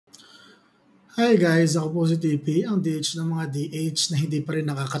Hi guys, ako po si TP, ang DH ng mga DH na hindi pa rin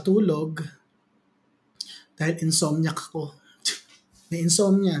nakakatulog dahil insomniac ako. May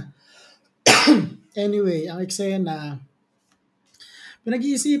insomnia. Anyway, ang eksena,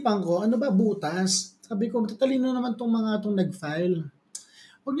 pinag-iisipan ko, ano ba butas? Sabi ko, tatalino naman tong mga itong nag-file.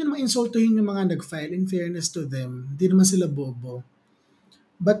 Huwag niyo naman insultuhin yung mga nag-file in fairness to them. Hindi naman sila bobo.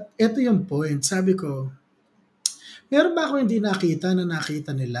 But eto yung point, sabi ko, meron ba ako hindi nakita na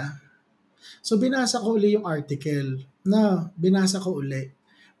nakita nila? So binasa ko uli yung article na binasa ko uli.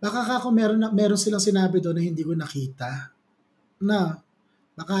 Baka kako meron silang sinabi doon na hindi ko nakita. Na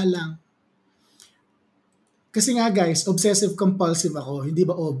baka lang. Kasi nga guys, obsessive compulsive ako, hindi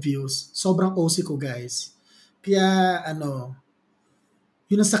ba obvious? Sobrang OC ko guys. Kaya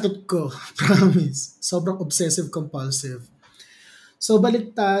yun ang sakit ko, promise. Sobrang obsessive compulsive. So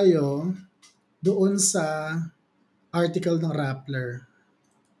balik tayo doon sa article ng Rappler.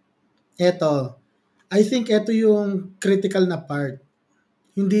 Eto, I think eto yung critical na part.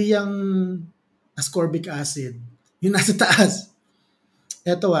 Hindi yung ascorbic acid. Yung nasa taas.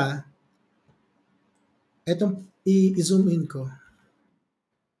 Eto etong i-zoom in ko.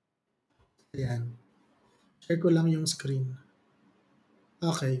 Ayan. Share ko lang yung screen.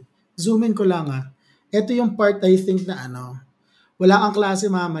 Okay. Zoom in ko lang Ito yung part I think na wala kang klase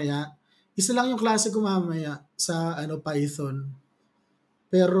mamaya. Isa lang yung klase ko mamaya sa Python.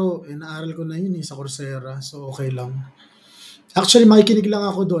 Pero inaaral ko na yun sa Coursera. So okay lang. Actually, makikinig lang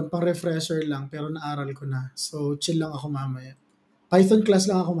ako doon, pang refresher lang, pero naaral ko na. So, chill lang ako mamaya. Python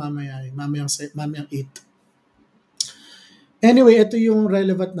class lang ako mamaya, mamayang 8. Anyway, ito yung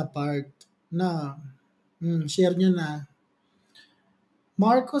relevant na part na share nyo na.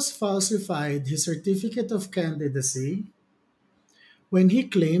 Marcos falsified his certificate of candidacy when he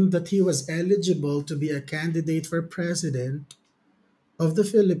claimed that he was eligible to be a candidate for president of the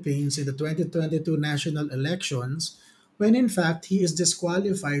Philippines in the 2022 national elections when in fact he is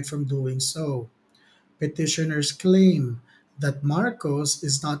disqualified from doing so. Petitioners claim that Marcos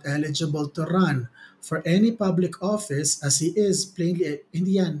is not eligible to run for any public office as he is plainly,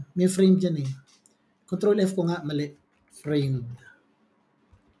 hindi yan, may frame dyan Control F ko nga, mali. Framed.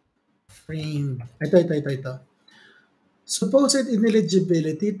 Ito. Supposed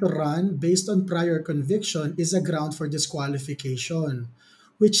ineligibility to run based on prior conviction is a ground for disqualification,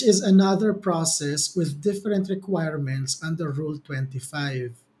 which is another process with different requirements under Rule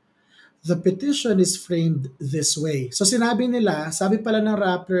 25. The petition is framed this way. So sabi pala ng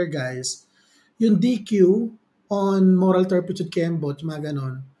Rappler guys, yung DQ on moral turpitude kembot, mga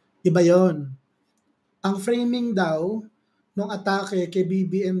ganon, iba yon. Ang framing daw nung atake kay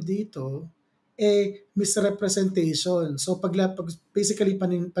BBM dito, misrepresentation. So basically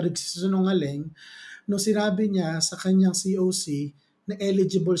panagsisinungaling nung sinabi niya sa kanyang COC na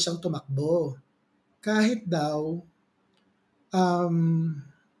eligible siyang tumakbo. Kahit daw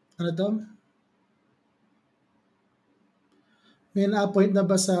may na-appoint na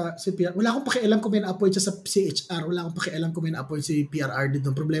ba sa PR? Wala akong pakialam kung may na-appoint siya sa CHR. Wala akong pakialam kung may na-appoint si PRR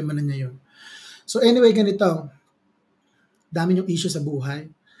dito. Problema na niya yun. So anyway, ganito. Dami yung issue sa buhay.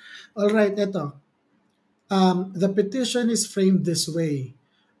 Alright, eto. The petition is framed this way.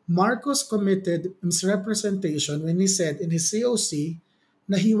 Marcos committed misrepresentation when he said in his COC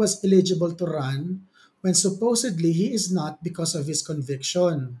na he was eligible to run when supposedly he is not because of his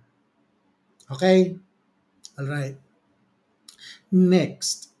conviction. Okay? Alright.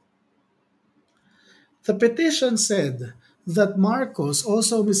 Next. The petition said that Marcos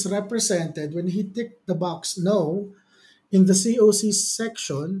also misrepresented when he ticked the box no in the COC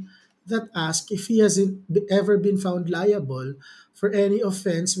section that asked if he has ever been found liable for any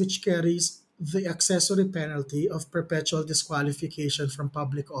offense which carries the accessory penalty of perpetual disqualification from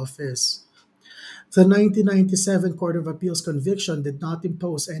public office. The 1997 Court of Appeals conviction did not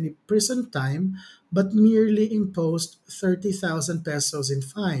impose any prison time but merely imposed 30,000 pesos in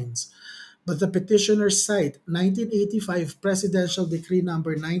fines. But the petitioners cite 1985 Presidential Decree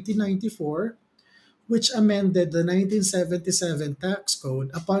Number 1994, which amended the 1977 tax code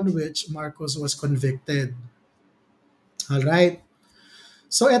upon which Marcos was convicted. All right.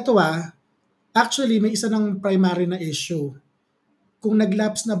 So eto actually may isa ng primary na issue. Kung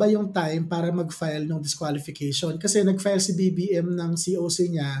nag-lapse na ba yung time para mag-file ng disqualification. Kasi nag-file si BBM ng COC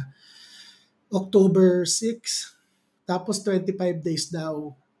niya October 6, tapos 25 days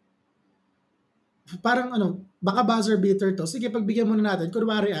daw. Parang baka buzzer beater to. Sige, pagbigyan muna natin.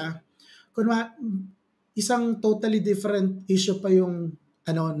 Kunwari isang totally different issue pa yung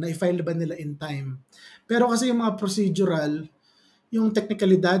na-file ba nila in time. Pero kasi yung mga procedural, yung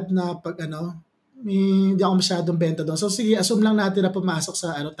technicalidad na pag hindi ako masyadong benta doon. So sige, assume lang natin na pumasok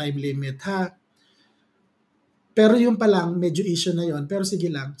sa time limit ha. Pero yung pa lang, medyo issue na yon. Pero sige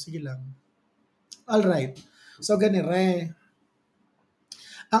lang, sige lang. Alright. So, ganire.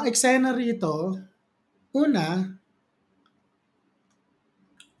 Ang eksena rito, una,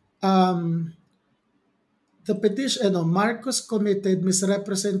 um, the petition, Marcos committed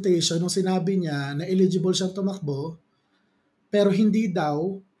misrepresentation nung sinabi niya na eligible siyang tumakbo, pero hindi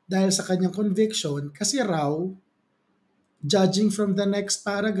daw dahil sa kanyang conviction kasi raw, judging from the next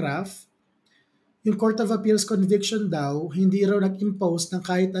paragraph, yung Court of Appeals conviction daw, hindi raw nag-impose ng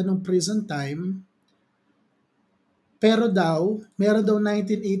kahit anong prison time, pero daw, meron daw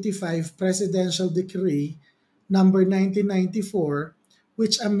 1985 Presidential Decree number 1994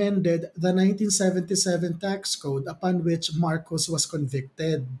 which amended the 1977 tax code upon which Marcos was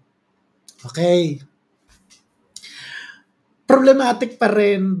convicted. Okay. Problematic pa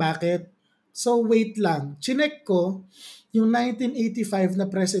rin. Bakit? So wait lang. Chinek ko yung 1985 na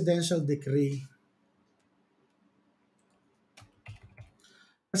Presidential Decree.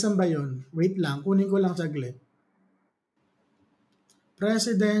 Saan ba yun? Wait lang. Kunin ko lang saglit.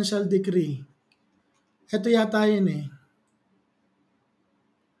 Presidential Decree. Ito yata yun eh.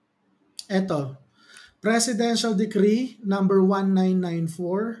 Ito. Presidential Decree number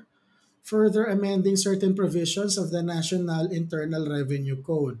 1994, further amending certain provisions of the National Internal Revenue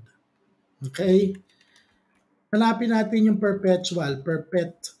Code. Okay? Hanapin natin yung perpetual,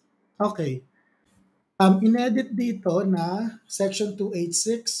 Okay. Inedit dito na Section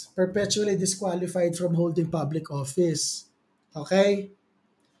 286, perpetually disqualified from holding public office. Okay?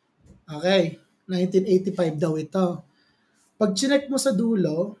 Okay. 1985 daw ito. Pag chinek mo sa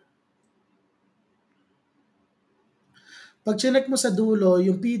dulo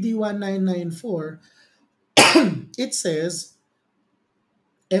yung PD 1994, it says,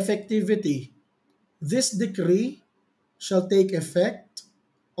 effectivity. This decree shall take effect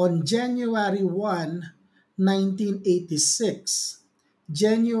on January 1, 1986,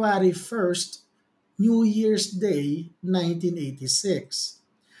 January 1st, New Year's Day, 1986.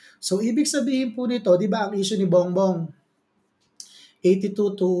 So, ibig sabihin po nito, di ba ang issue ni Bongbong,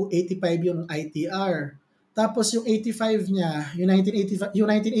 82 to 85 yung ITR. Tapos yung 85 niya, yung 1985, yung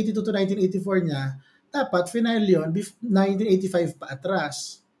 1982 to 1984 niya, dapat final yun, 1985 pa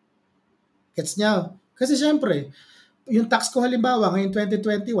atras. Gets niya? Kasi syempre, yung tax ko halimbawa ngayon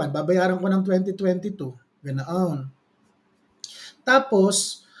 2021, babayaran ko ng 2022. Ganoon.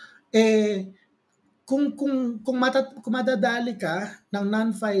 Tapos, kung madadali ka ng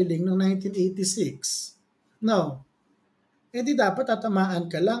non-filing ng 1986, no, di dapat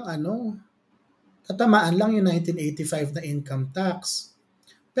tatamaan lang yung 1985 na income tax.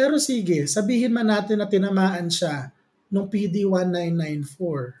 Pero sige, sabihin man natin na tinamaan siya nung PD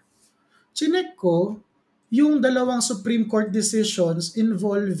 1994. Chinek ko yung dalawang Supreme Court decisions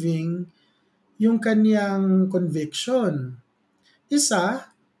involving yung kanyang conviction.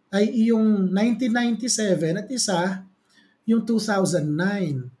 Isa ay yung 1997 at isa yung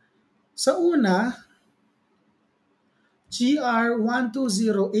 2009. Sa una, GR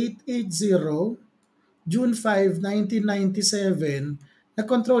 120880, June 5, 1997,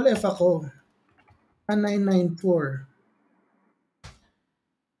 na-control F ako, 1994.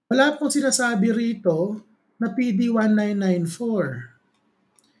 Wala pong sinasabi rito na PD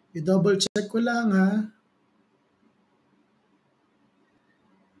 1994. I-double check ko lang ha.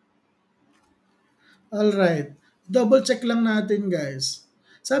 Alright. Double check lang natin guys.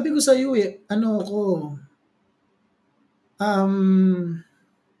 Sabi ko sa iyo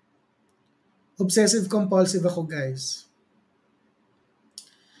obsessive compulsive ako guys.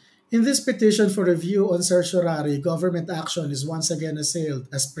 In this petition for review on certiorari, government action is once again assailed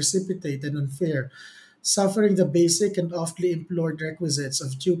as precipitate and unfair, suffering the basic and oftly implored requisites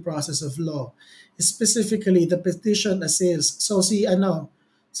of due process of law. Specifically, the petition assails, si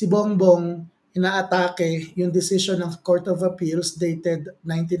Bongbong, inaatake yung decision ng Court of Appeals dated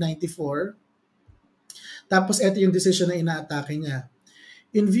 1994. Tapos ito yung decision na inaatake niya.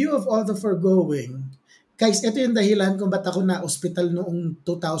 In view of all the foregoing, guys, ito yung dahilan kung ba't ako na-hospital noong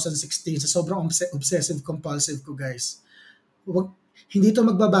 2016 sa sobrang obsessive-compulsive ko, guys. Hindi to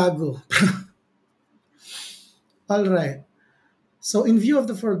magbabago. Alright. So, in view of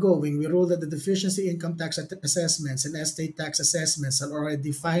the foregoing, we rule that the deficiency income tax assessments and estate tax assessments are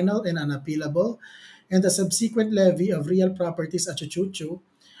already final and unappealable, and the subsequent levy of real properties at Chuchuchu,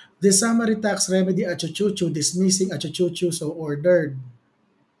 the summary tax remedy at Chuchuchu dismissing at Chuchuchu so ordered.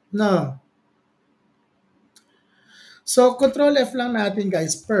 No. So, control F lang natin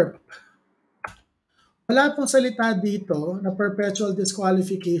guys, perp. Wala pong salita dito na perpetual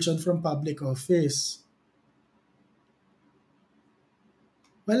disqualification from public office.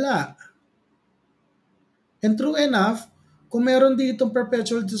 Wala. And true enough, kung meron ditong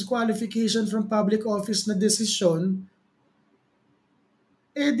perpetual disqualification from public office na desisyon,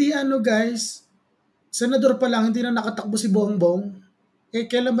 eh di ano guys, senador pa lang, hindi na nakatakbo si Bongbong. Eh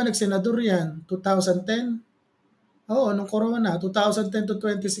kailan ba nagsenador yan? 2010? Oo, nung corona, 2010 to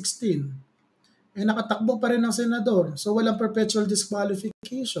 2016. Eh nakatakbo pa rin ng senador. So walang perpetual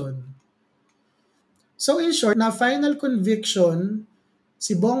disqualification. So in short, na final conviction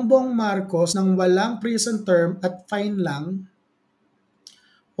si Bongbong Marcos ng walang prison term at fine lang,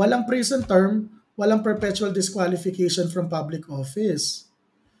 walang prison term, walang perpetual disqualification from public office.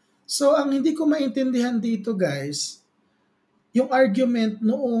 So ang hindi ko maintindihan dito guys, yung argument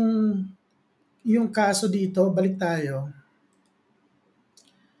noong yung kaso dito, balik tayo.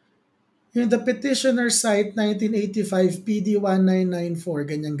 Yung the petitioner cite 1985 PD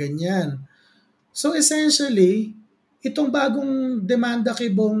 1994, ganyan-ganyan. So essentially, itong bagong demanda kay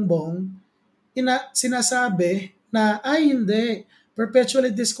Bongbong, sinasabi na ay hindi,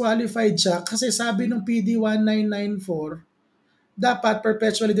 perpetually disqualified siya kasi sabi ng PD 1994, dapat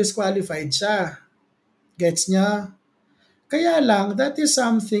perpetually disqualified siya. Gets niya? Kaya lang, that is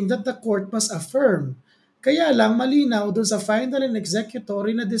something that the court must affirm. Kaya lang, malinaw dun sa final and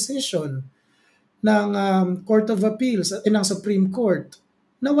executory na decision ng Court of Appeals at ng Supreme Court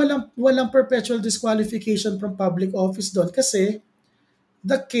na walang perpetual disqualification from public office doon kasi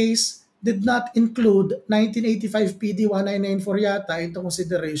the case did not include 1985 PD 1994 yata into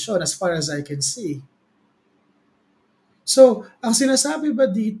consideration as far as I can see. So, ang sinasabi ba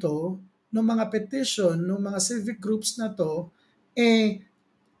dito ng mga petition, ng mga civic groups na to, eh,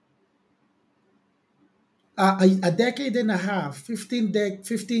 a decade and a half, 15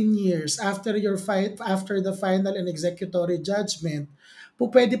 years after after the final and executory judgment,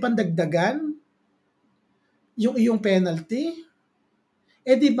 pwede pang dagdagan yung iyong penalty?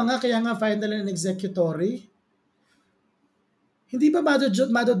 Eh di ba nga kaya nga final and executory? Hindi ba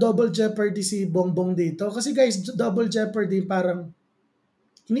double jeopardy si Bongbong dito? Kasi guys, double jeopardy parang,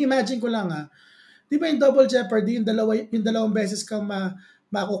 ini-imagine ko lang di ba yung double jeopardy, yung dalawang beses ka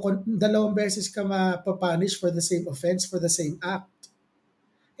dalawang beses ka mapapunish for the same offense, for the same act.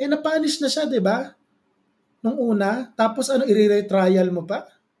 Eh napunish na siya, di ba? Nung una, tapos ano, i-retrial mo pa?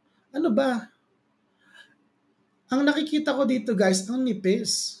 Ano ba? Ang nakikita ko dito guys, ang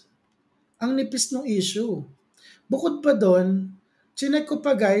nipis. Ang nipis ng issue. Bukod pa doon, chinek ko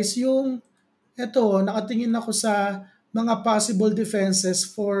pa guys yung, nakatingin ako sa mga possible defenses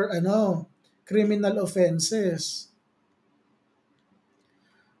for criminal offenses.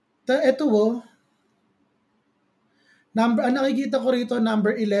 Ang nakikita ko rito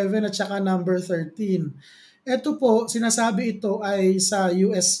number 11 at saka number 13. Ito po, sinasabi ito ay sa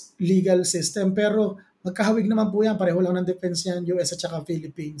US legal system pero magkahawig naman po yan, pareho lang ng defense yan, US at saka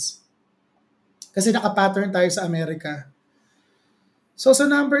Philippines. Kasi naka-pattern tayo sa Amerika. So sa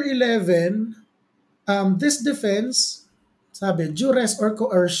number 11, this defense, sabi, duress or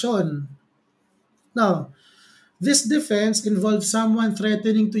coercion. Now, this defense involves someone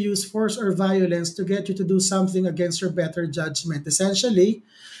threatening to use force or violence to get you to do something against your better judgment. Essentially,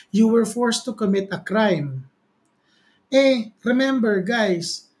 you were forced to commit a crime. Eh, remember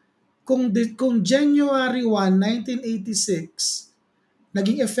guys, kung January 1, 1986,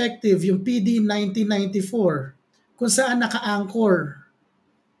 naging effective yung PD 1994, kung saan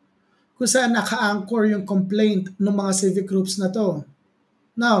naka-anchor yung complaint ng mga civic groups na to.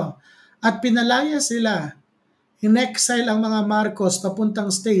 Now, at pinalaya sila, in-exile ang mga Marcos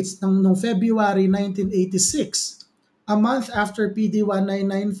papuntang states noong February 1986, a month after PD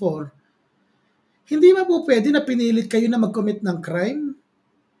 1994, hindi ba po pwede na pinilit kayo na mag-commit ng crime?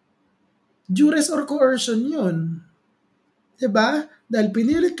 Duress or coercion yun. Diba? Dahil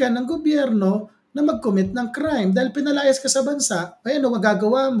pinilit ka ng gobyerno na mag-commit ng crime. Dahil pinalayas ka sa bansa, ay ano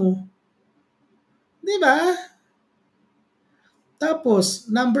magagawa mo? Diba? Tapos,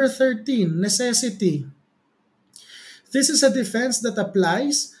 number 13, necessity. This is a defense that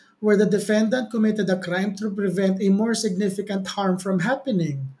applies where the defendant committed a crime to prevent a more significant harm from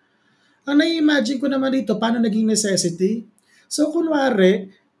happening. Ang nai-imagine ko naman dito, paano naging necessity? So, kunwari,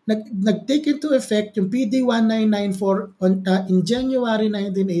 nag-take into effect yung PD 1994 in January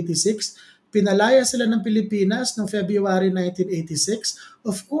 1986, pinalaya sila ng Pilipinas noong February 1986.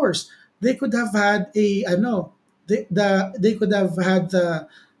 Of course, they could have had they could have had the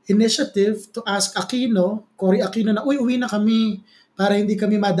initiative to ask Cory Aquino na, uwi na kami para hindi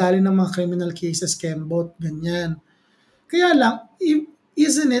kami madali ng mga criminal cases, Kembot, ganyan. Kaya lang,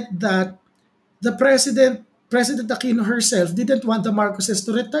 isn't it that the President Aquino herself didn't want the Marcoses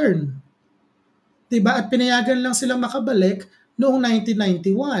to return? Diba? At pinayagan lang silang makabalik noong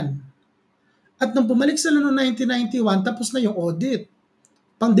 1991. At nung bumalik sila noong 1991, tapos na yung audit.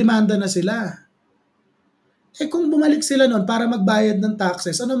 Pang-demanda na sila. Eh kung bumalik sila noon para magbayad ng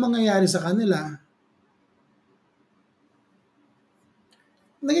taxes, ano mangyayari sa kanila?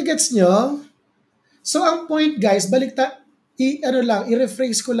 Nagigets nyo? So ang point guys,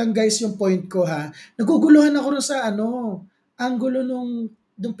 i-rephrase ko lang guys yung point ko ha. Naguguluhan ako rin sa angulo nung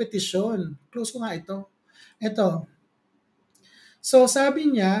petisyon. Close ko nga ito. Ito. So sabi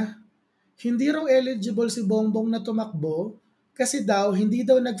niya, hindi raw eligible si Bongbong na tumakbo kasi daw hindi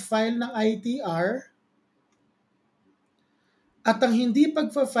daw nag-file ng ITR at ang hindi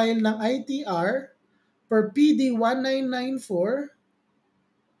pagfa-file ng ITR per PD 1994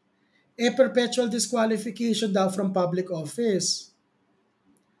 perpetual disqualification daw from public office.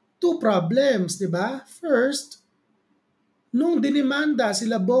 Two problems, di ba? First, nung dinimanda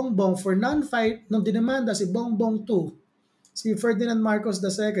sila Bongbong for non-fight, nung dinimanda si Bongbong 2, si Ferdinand Marcos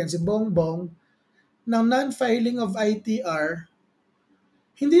II, si Bongbong, ng non-filing of ITR,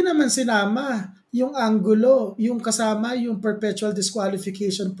 hindi naman sinama yung angulo, yung kasama yung perpetual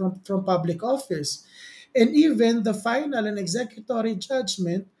disqualification from public office. And even the final and executory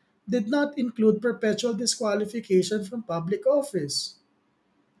judgment did not include perpetual disqualification from public office.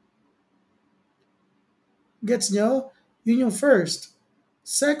 Gets nyo? Yun yung first.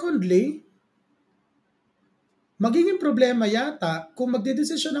 Secondly, magiging problema yata kung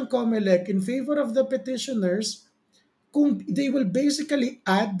magdedesisyon ng COMELEC in favor of the petitioners kung they would basically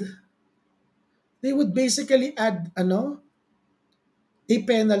add a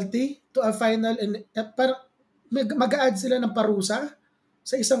penalty to a final and mag-add sila ng parusa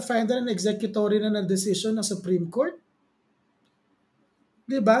sa isang final and executory na decision ng Supreme Court.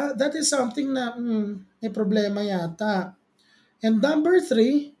 'Di ba? That is something na may problema yata. And number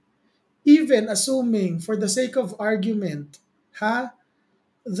three, even assuming for the sake of argument,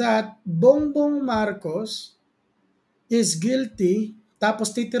 that Bongbong Marcos is guilty,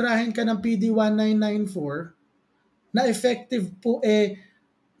 tapos titirahin ka ng PD 1994 na effective po 1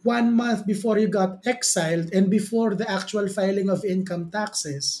 month before you got exiled and before the actual filing of income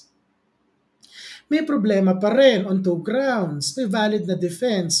taxes. May problema pa rin on two grounds. May valid na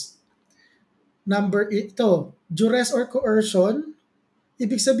defense. Number ito, duress or coercion.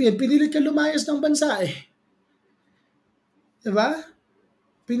 Ibig sabihin, pinilit ka lumayas ng bansa eh. Diba?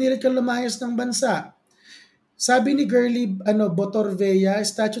 Pinilit ka lumayas ng bansa. Sabi ni Girlie Botorvea,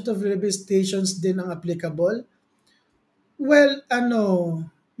 statute of limitations din ang applicable. Well,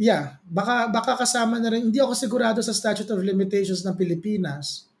 baka kasama na rin. Hindi ako sigurado sa statute of limitations ng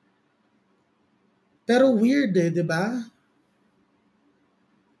Pilipinas. Pero weird di ba?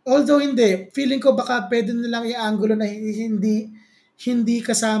 Although hindi, feeling ko baka pwede nilang i-angulo na hindi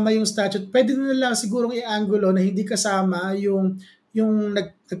kasama yung statute. Pwede nilang sigurong i-angulo na hindi kasama yung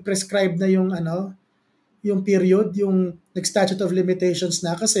nag-prescribe na yung period, yung nag-statute of limitations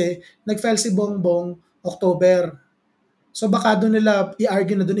na kasi nag-file si Bongbong October. So baka doon nila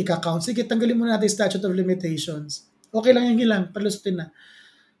i-argue na doon i-count. Sige, tanggalin muna natin statute of limitations. Okay lang yung ilang, palusutin na.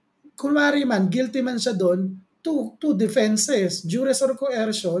 Kunwari man, guilty man siya doon, two defenses, duress or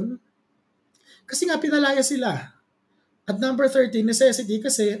coercion, kasi nga pinalaya sila. At number 13, necessity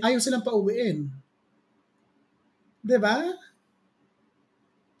kasi ayaw silang pauwiin. 'Di ba?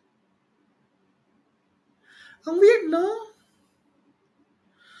 Ang weird, no?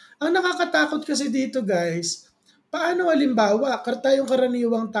 Ang nakakatakot kasi dito, guys, paano halimbawa, tayong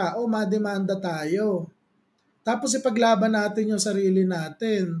karaniwang tao, mademanda tayo. Tapos ipaglaban natin yung sarili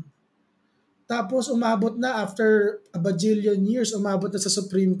natin. Tapos umabot na after a bajillion years, umabot na sa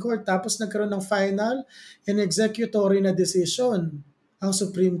Supreme Court. Tapos nagkaroon ng final and executory na decision ang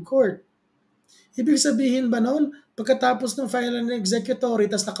Supreme Court. Ibig sabihin ba noon, pagkatapos ng final and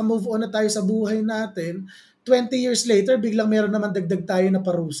executory, tapos nakamove on na tayo sa buhay natin, 20 years later, biglang meron naman dagdag tayo na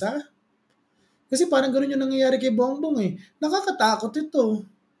parusa? Kasi parang ganoon yung nangyayari kay Bongbong eh. Nakakatakot ito.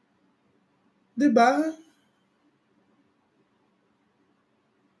 'Di ba?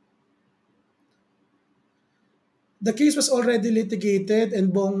 The case was already litigated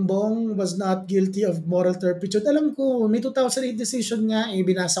and Bongbong was not guilty of moral turpitude. Alam ko, may 2008 decision nga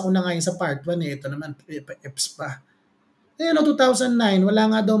binasa ko na ngayon sa part 1 Ito naman, EPS pa. Ayun, 2009, wala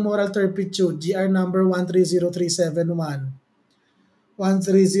nga daw moral turpitude. GR number 130371.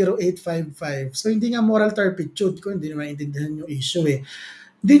 130855. So, hindi nga moral turpitude ko. Hindi naman intindihan yung issue eh.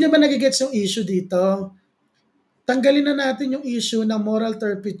 Hindi nyo ba nagigets yung issue dito? Tanggalin na natin yung issue ng moral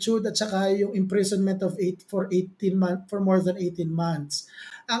turpitude at saka yung imprisonment for 18 months for more than 18 months.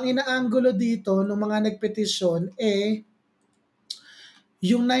 Ang inaanggulo dito ng mga nagpetisyon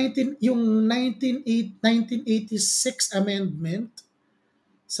yung 1986 amendment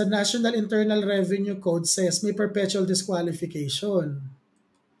sa National Internal Revenue Code says may perpetual disqualification.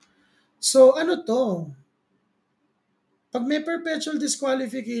 So ano to? Pag may perpetual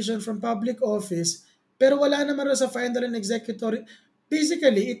disqualification from public office, pero wala naman rin sa final and executory,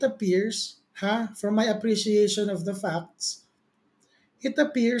 basically, it appears, from my appreciation of the facts, it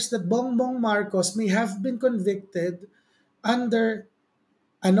appears that Bongbong Marcos may have been convicted under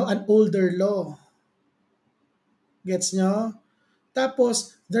an older law. Gets nyo?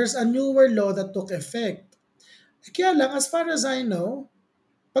 Tapos, there's a newer law that took effect. Kaya lang, as far as I know,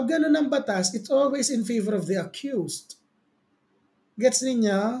 pag ganun ang batas, it's always in favor of the accused. Gets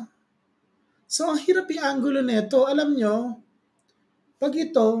niya? So, ang hirap yung angulo nito. Alam nyo, pag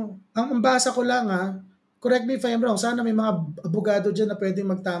ito, ang basa ko lang correct me if I'm wrong, sana may mga abogado dyan na pwedeng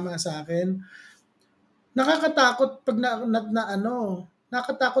magtama sa akin. Nakakatakot pag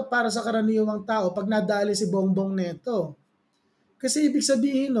nakatakot para sa karaniwang tao pag nadali si Bongbong neto. Kasi ibig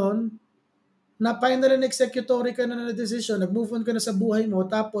sabihin nun, na final and executory ka na decision, nag-move on ka na sa buhay mo,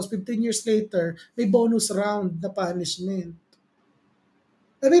 tapos 15 years later, may bonus round na punishment.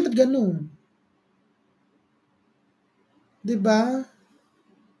 Ba't ganun? Diba?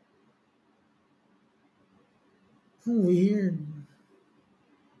 Weird.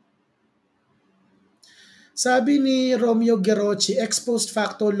 Sabi ni Romeo Gerochi, ex post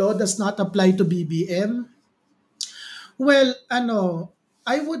facto law does not apply to BBM. Well,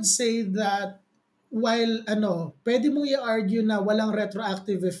 I would say that while pwede mo i-argue na walang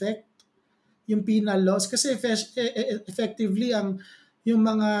retroactive effect yung penal laws kasi effectively yung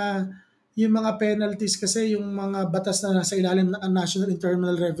mga penalties kasi yung mga batas na nasa ilalim ng National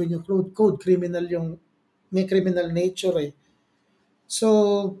Internal Revenue Code, criminal may criminal nature eh. So,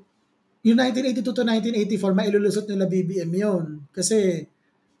 yung 1982 to 1984, mailulusot nila BBM yon kasi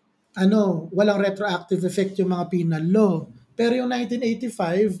walang retroactive effect yung mga penal law. Pero yung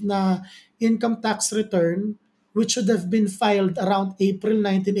 1985 na income tax return, which should have been filed around April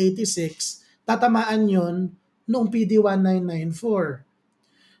 1986, tatamaan yon noong PD 1994.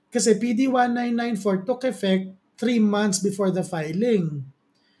 Kasi PD 1994 took effect 3 months before the filing.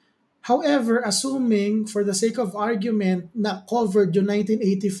 However, assuming for the sake of argument na covered yung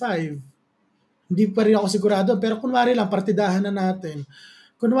 1985, hindi pa rin ako sigurado, pero kunwari lang, partidahan na natin.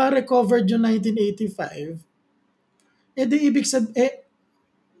 Kunwari covered yung 1985, di ibig sabihin,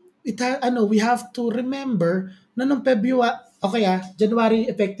 we have to remember na nung January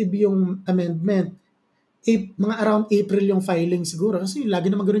effective yung amendment. Mga around April yung filing siguro. Kasi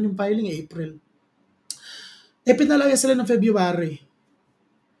lagi naman ganoon yung filing, April. Pinalaya sila ng February.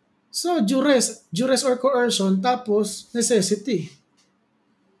 So, duress or coercion, tapos necessity.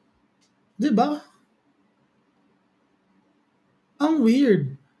 Diba? Ang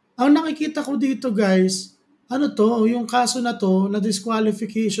weird. Ang nakikita ko dito guys, yung kaso na to, na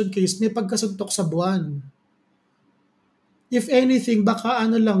disqualification case, may pagkasuntok sa buwan. If anything, baka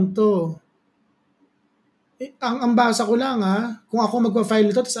lang to. Ang basa ko lang kung ako magpa-file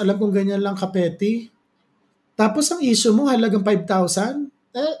ito, tapos alam kong ganyan lang kapeti. Tapos ang issue mo, halagang 5,000?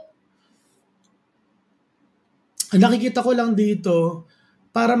 Nakikita ko lang dito,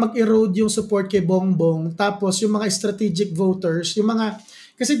 para mag-erode yung support kay Bongbong, tapos yung mga strategic voters,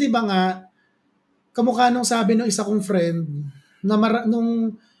 kasi di ba nga, kamukha nung sabi ng isa kong friend, na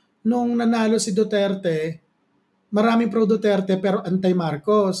nung nanalo si Duterte, maraming pro Duterte pero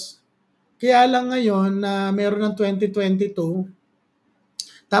anti-Marcos. Kaya lang ngayon na meron ng 2022,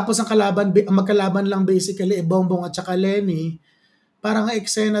 tapos ang magkalaban lang basically Bongbong at saka Lenny, parang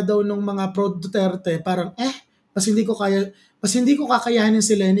eksena daw nung mga pro Duterte, parang mas hindi ko kakayanin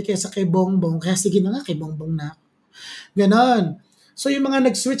si Lenny kaysa kay Bongbong, kaya sige na nga kay Bongbong na. Ganon. So yung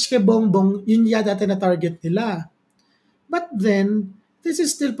mga nag-switch kay Bongbong, yun yata na target nila. But then, this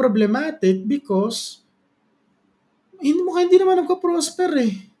is still problematic because hindi naman nagko-prosper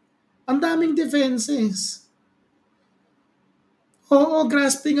eh. Ang daming defenses. Oo,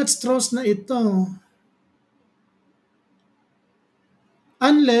 grasping at straws na ito.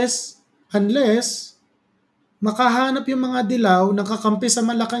 Unless makahanap yung mga dilaw na kakampi sa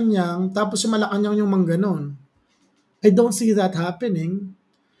Malacanang, tapos yung Malacanang yung mangganon. I don't see that happening.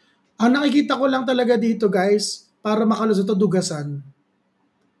 Ang nakikita ko lang talaga dito guys, para makalusot ito, dugasan.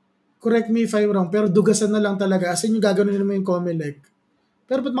 Correct me if I'm wrong, pero dugasan na lang talaga. As in yung gagawin mo yung Comelec.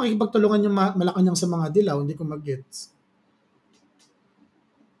 Pero ba't makikipagtulungan yung Malacanang sa mga dilaw? Hindi ko mag-gets.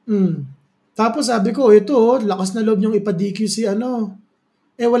 Tapos sabi ko, ito, lakas na loob niyong ipa-DQ si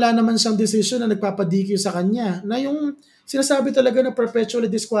wala naman siyang decision na nagpapa-DQ sa kanya. Na yung sinasabi talaga na perpetually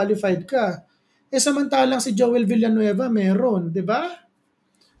disqualified ka. Samantalang si Joel Villanueva meron, di ba?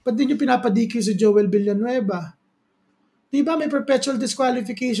 Ba't din yung pinapa-DQ si Joel Villanueva? Di ba may perpetual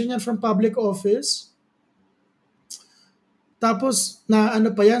disqualification yan from public office? Tapos, na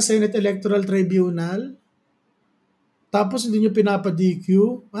ano pa yan, Senate Electoral Tribunal? Tapos, hindi nyo pinapa-DQ?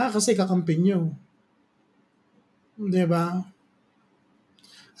 Kasi kakampi nyo. Di ba?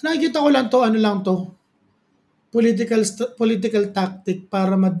 Nakikita ko lang to, ano lang to, political tactic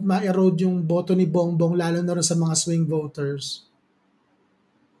para ma-erode yung boto ni Bongbong lalo na rin sa mga swing voters.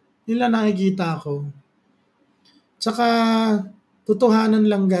 Yun lang nakikita ko. Tsaka, totohanan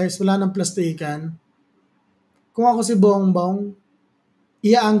lang guys, wala nang plastikan. Kung ako si Bongbong,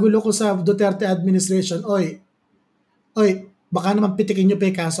 iaanggulo ko sa Duterte administration, oy, baka naman pitikin nyo pa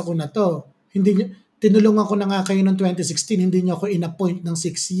yung kaso ko na to. Hindi nyo, tinulungan ko na nga kayo noong 2016, hindi nyo ako in-appoint ng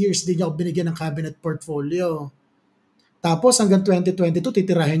 6 years, hindi nyo ako binigyan ng cabinet portfolio. Tapos hanggang 2022,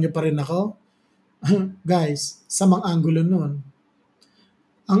 titirahin nyo pa rin ako? Guys, samang anggulo nun.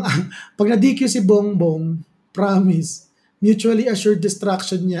 Pag na-DQ si Bongbong, promise, mutually assured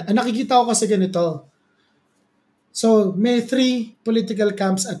destruction niya. Nakikita ko kasi ganito. So, may three political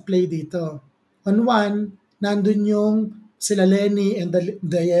camps at play dito. On one, nandun yung sila Lenny and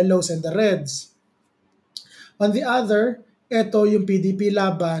the Yellows and the Reds. On the other, eto yung PDP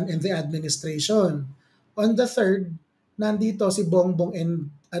laban and the administration. On the third, nandito si Bongbong and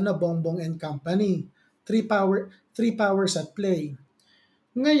company. Three powers at play.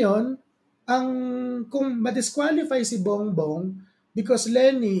 Ngayon, ang kung ma-disqualify si Bongbong because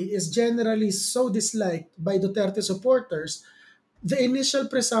Lenny is generally so disliked by Duterte supporters, the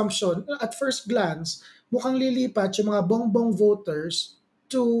initial presumption, at first glance, mukhang lilipat yung mga Bongbong voters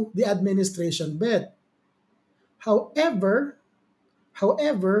to the administration bet. However,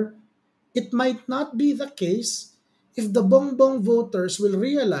 it might not be the case if the Bongbong voters will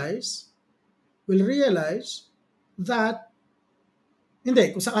realize that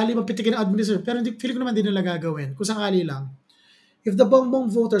hindi, kung sakali mapitikin ang administration, pero hindi, feeling ko naman din nila gagawin. Kung sakali lang. If the Bongbong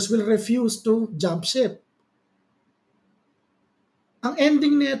voters will refuse to jump ship. Ang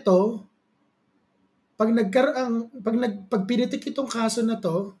ending nito, pag pinitik itong kaso na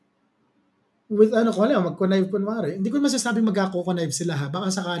to, with mag-connive kunwari, hindi ko masasabing magkako-connive sila ha,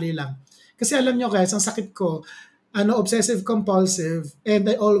 baka sakali lang. Kasi alam nyo guys, ang sakit ko, obsessive compulsive, and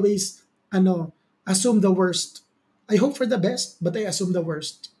I always, assume the worst. I hope for the best, but I assume the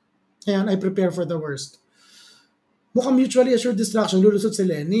worst. Ayan, I prepare for the worst. Mukhang mutually assured destruction, lulusot si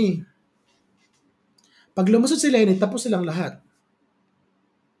Lenny. Pag lumusot si Lenny, tapos silang lahat.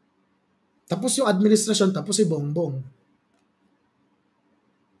 Tapos yung administrasyon, tapos si Bongbong.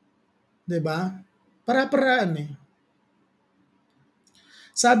 Diba? Para-paraan eh.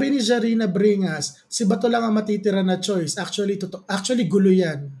 Sabi ni Jarina Bringas, si Bato lang ang matitira na choice. Actually gulo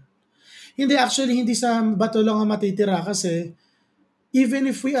yan. Hindi sa Bato lang ang matitira kasi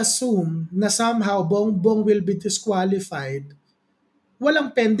even if we assume na somehow Bongbong will be disqualified,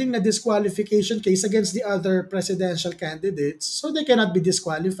 walang pending na disqualification case against the other presidential candidates, so they cannot be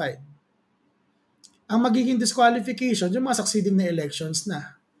disqualified. Ang magiging disqualification, yung mga succeeding na elections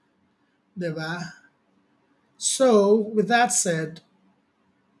na. Diba? So, with that said,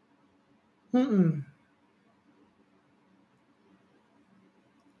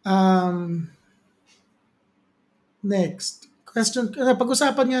 next question,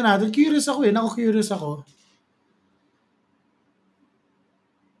 pag-usapan nga natin, curious ako.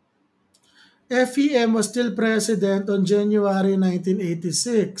 FEM was still president on January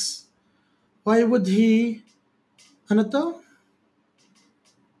 1986. Why would he,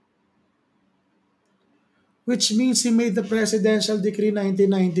 which means he made the presidential decree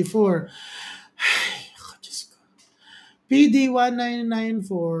 1994. PD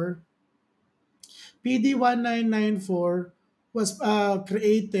 1994 was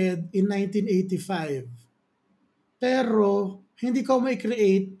created in 1985. Pero hindi ko may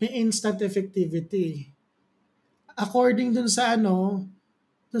create may instant effectivity. According dun sa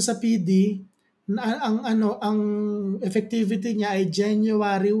PD, ang effectivity niya ay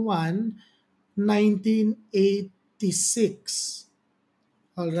January 1, 1986.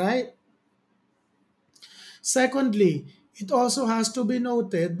 All right? Secondly, it also has to be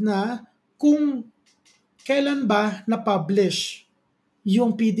noted na kung kailan ba na-publish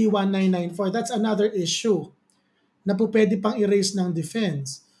yung PD 1994, that's another issue na po pwede pang erase ng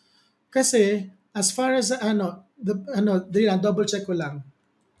defense. Kasi as far as double check ko lang.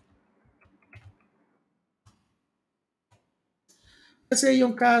 Kasi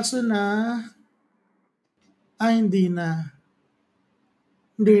yung kaso na hindi na.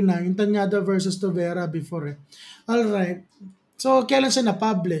 Yung Tanyada versus Tovera before eh. Alright. So, kailan siya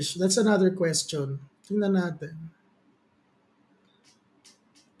na-publish? That's another question. Tingnan natin.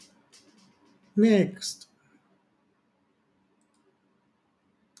 Next.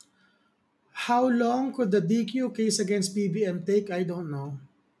 How long could the DQ case against BBM take? I don't know.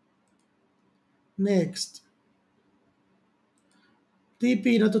 Next.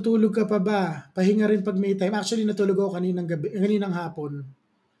 TP, natutulog ka pa ba? Pahinga rin pag may time. Actually, natulog ako kaninang hapon.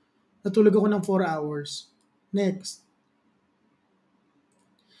 Natulog ako ng 4 hours. Next.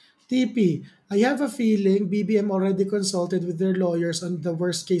 TP, I have a feeling BBM already consulted with their lawyers on the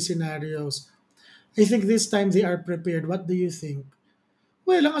worst case scenarios. I think this time they are prepared. What do you think?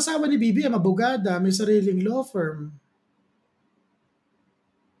 Well, ang asawa ni BBM, abogada, may sariling law firm.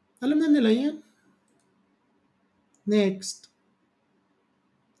 Alam na nila yan. Next.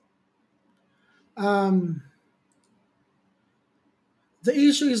 The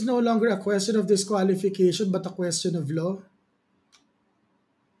issue is no longer a question of disqualification but a question of law.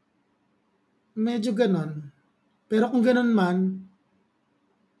 Medyo ganon. Pero kung ganon man,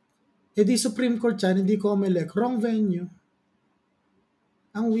 edi Supreme Court yan, hindi COMELEC. Wrong venue.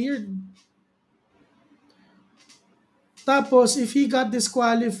 Ang weird. Tapos, if he got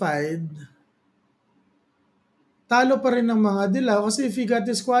disqualified, talo pa rin ng mga dilaw kasi if he got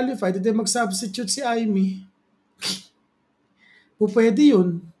disqualified, hindi mag-substitute si Amy. Pwede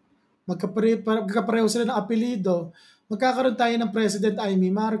yun. Magkapareho sila ng apelido. Magkakaroon tayo ng President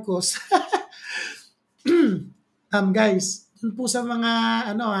Amy Marcos. Guys, dun po sa mga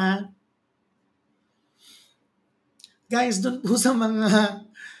guys, dun po sa mga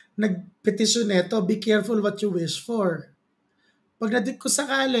nagpetisyon neto, be careful what you wish for. Pag kung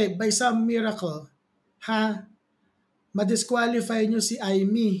sakali, by some miracle, madisqualify nyo si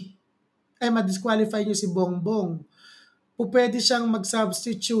Amy, madisqualify nyo si Bongbong, pwede siyang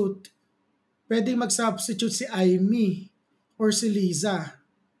mag-substitute. Pwedeng mag-substitute si Amy or si Liza.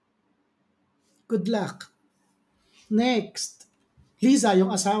 Good luck. Next. Liza,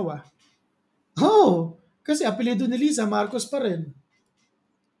 yung asawa. Oh, kasi apelido ni Liza, Marcos pa rin.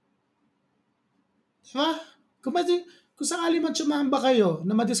 Diba? Kung sakali man tsumamba kayo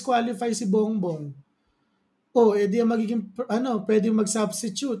na ma-disqualify si Bongbong, edi ang magiging, pwedeng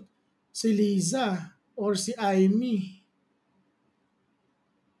mag-substitute si Liza or si Amy.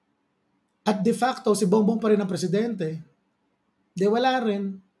 At de facto, si Bongbong pa rin ang presidente. Di wala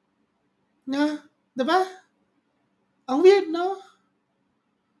rin. Diba? Ang weird, no?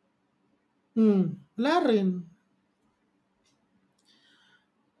 Wala rin.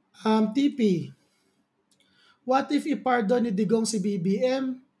 TP. What if ipardon ni Digong si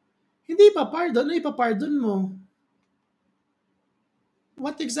BBM? Hindi ipapardon. Ano ipapardon mo?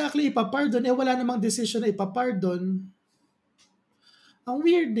 What exactly ipapardon? Wala namang decision na ipapardon. Ang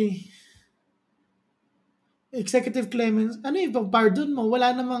weird eh. Executive clemency, ano yung pardon mo?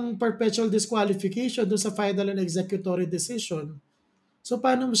 Wala namang perpetual disqualification doon sa final and executory decision. So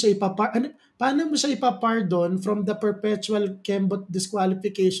paano mo siya ipapardon from the perpetual kembot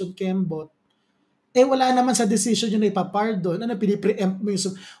disqualification kembot? Wala naman sa decision yun na ipapardon. Pinipreempt mo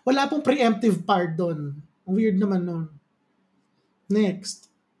yung... Wala pong preemptive pardon. Weird naman nun.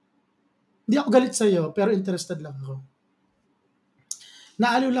 Next. Hindi ako galit sa'yo, pero interested lang ako.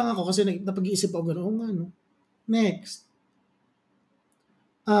 Naaliw lang ako kasi napag-iisip ako gano'n. Next.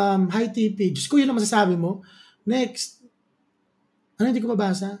 Hi TP. Diyos ko, yun ang masasabi mo. Next. Hindi ko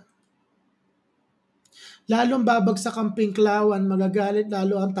mabasa? Lalong babagsak ang pinklawan, magagalit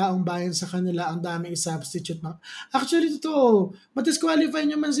lalo ang taong bayan sa kanila, ang daming substitute. Actually, totoo. Matisqualify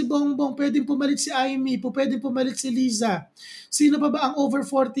nyo man si Bongbong, pwedeng pumalit si Amy, pwedeng pumalit si Liza. Sino pa ba ang over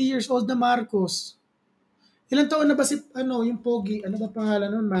 40 years old na Marcos? Ilang taon na ba si, yung Pogi? Ano ba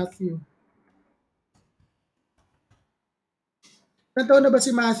pangalan nun? Matthew. Ilang taon na ba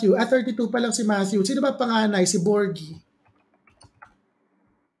si Matthew? 32 pa lang si Matthew. Sino ba panganay? Si Borgie.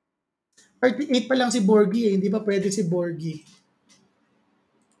 38 pa lang si Borgie hindi ba pwede si Borgie?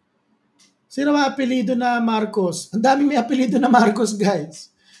 Sino ba apelido na Marcos? Ang daming may apelido na Marcos, guys.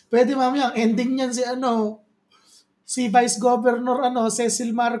 Pwede mamaya, ang ending niyan si Vice Governor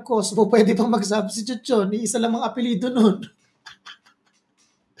Cecil Marcos. Pwede pang mag-substitute yun. Isa lang ang apelido nun.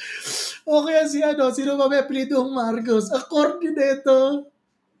 O kaya sino ba may apelido ng Marcos? Ang corny nito.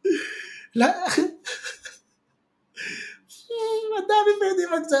 Ang dami pwede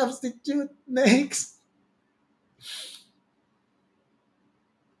mag-substitute. Next.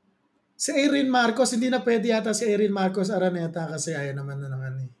 Si Erin Marcos, hindi na pwede yata si Erin Marcos Araneta kasi ayaw naman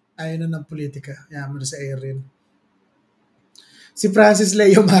ayaw na ng politika. Ayaw mo na si Erin. Si Francis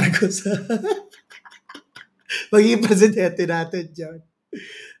Leo Marcos. Magiging presidente natin dyan.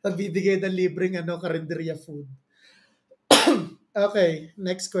 Nagbibigay ng libreng karinderya food. Okay,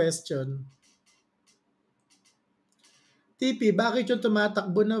 next question. TP, bakit yung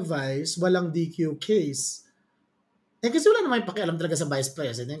tumatakbo na vice walang DQ case? Kasi wala naman pakialam talaga sa vice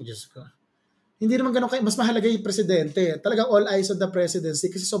president. Diyos ko. Hindi naman ganun mas mahalaga yung presidente. Talagang all eyes on the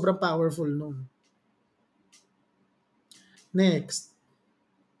presidency kasi sobrang powerful nun. Next.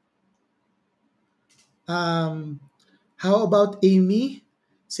 How about Amy?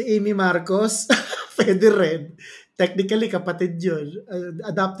 Si Amy Marcos? Pwede rin. Technically, kapatid yun.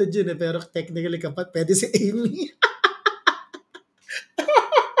 Adopted yun pero technically pwede si Amy.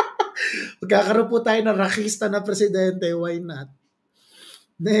 Magkakaroon po tayo ng rakista na presidente. Why not?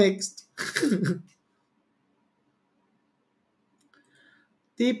 Next.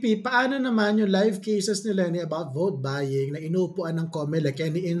 TP, paano naman yung live cases ni Lenny about vote buying na inuupuan ng COMELEC?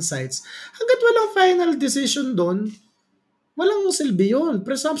 Any insights? Hanggat walang final decision doon, walang silbi yun.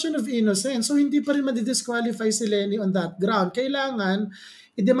 Presumption of innocence. So, hindi pa rin madidisqualify si Lenny on that ground. Kailangan,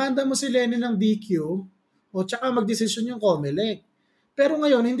 idemanda mo si Lenny ng DQ o tsaka magdesisyon yung COMELEC. Pero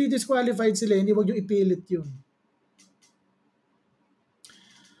ngayon, hindi disqualified si Lenny. Huwag yung ipilit yun.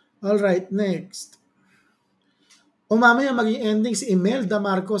 Alright, next. O mamaya maging ending si Imelda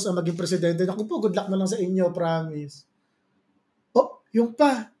Marcos ang maging presidente. Naku po, good luck na lang sa inyo, promise. Oh, yung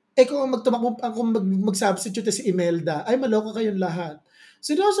pa. Kung mag-substitute si Imelda, ay maloko kayong lahat.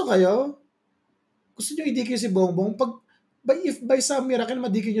 Seryoso kayo? Gusto nyo idikil si Bongbong? If by some miracle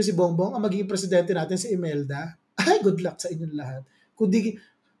madikil nyo si Bongbong, ang magiging presidente natin si Imelda, ay good luck sa inyong lahat. Kung di,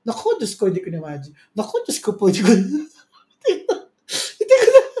 naku, Diyos ko, hindi ko na-imagine. Naku, Diyos ko po, hindi ko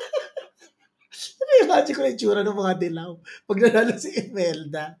imagine ko na yung tsura ng mga dilaw pag nanalo si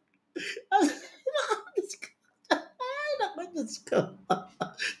Imelda. Naku, Diyos ko. Ay, naku, Diyos ko.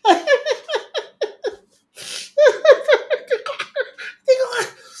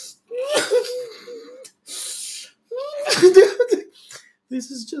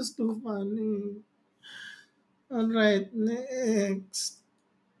 This is just too funny. Alright, next.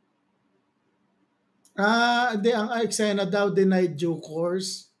 Ang eksena daw denied due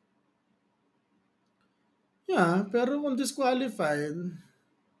course. Yeah, pero kung disqualified,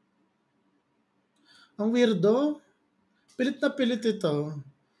 ang weirdo, pilit na pilit ito.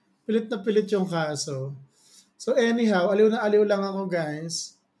 Pilit na pilit yung kaso. So anyhow, aliw na aliw lang ako,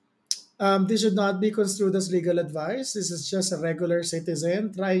 guys. This should not be construed as legal advice. This is just a regular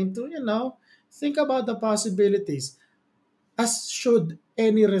citizen trying to, think about the possibilities. As should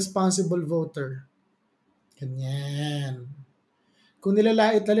any responsible voter. Ganyan. Kung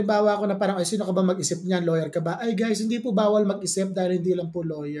nilalait, halimbawa ako na parang, ay, sino ka ba mag-isip niyan? Lawyer ka ba? Ay guys, hindi po bawal mag-isip dahil hindi lang po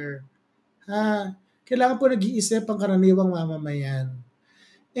lawyer. Kailangan po nag-iisip ang karaniwang mamamayan.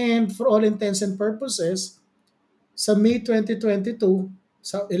 And for all intents and purposes, sa May 2022,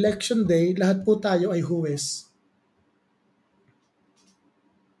 sa election day, lahat po tayo ay huwes.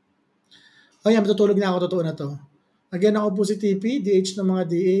 Matutulog na ako, totoo na to. Again, ako po si TP, DH ng mga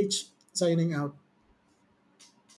DH, signing out.